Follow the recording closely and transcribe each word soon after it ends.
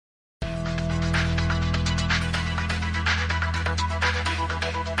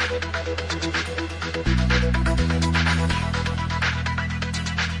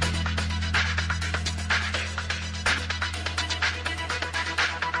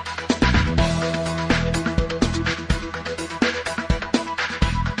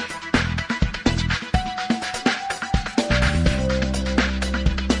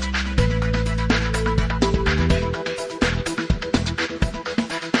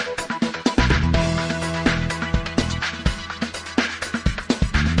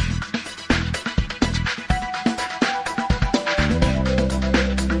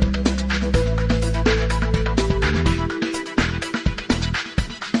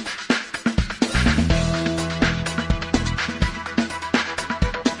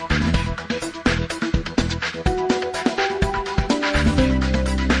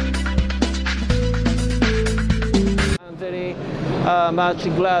Much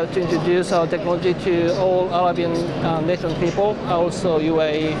glad to introduce our technology to all Arabian nation people, also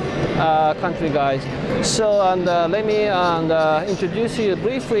UAE country guys. So let me introduce you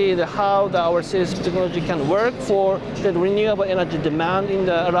briefly how our CSP technology can work for the renewable energy demand in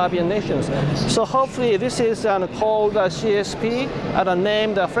the Arabian nations. So hopefully this is called CSP and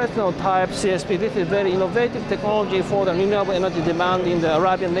named the Fresnel type CSP. This is very innovative technology for the renewable energy demand in the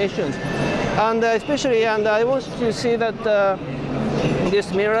Arabian nations. And especially, I want you to see that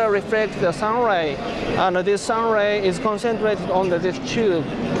this mirror reflects the sun ray, and this sun ray is concentrated on this tube.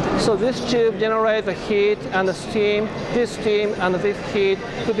 So this tube generates the heat and the steam. This steam and this heat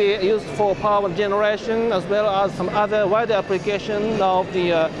could be used for power generation as well as some other wider application of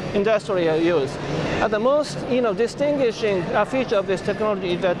the industrial use. And the most distinguishing feature of this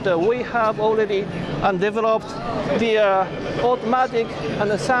technology is that we have already developed the automatic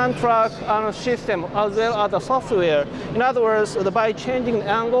and the soundtrack system as well as the software. In other words, by changing the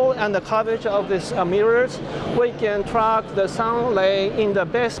angle and the curvature of these mirrors, we can track the sun ray in the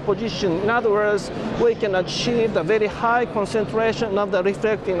best position. In other words, we can achieve the very high concentration of the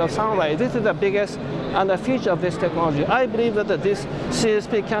reflecting of sun ray. This is the biggest and the feature of this technology. I believe that this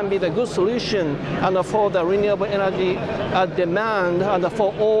CSP can be the good solution for the renewable energy demand and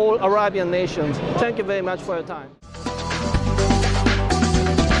for all Arabian nations. Thank you very much for your time.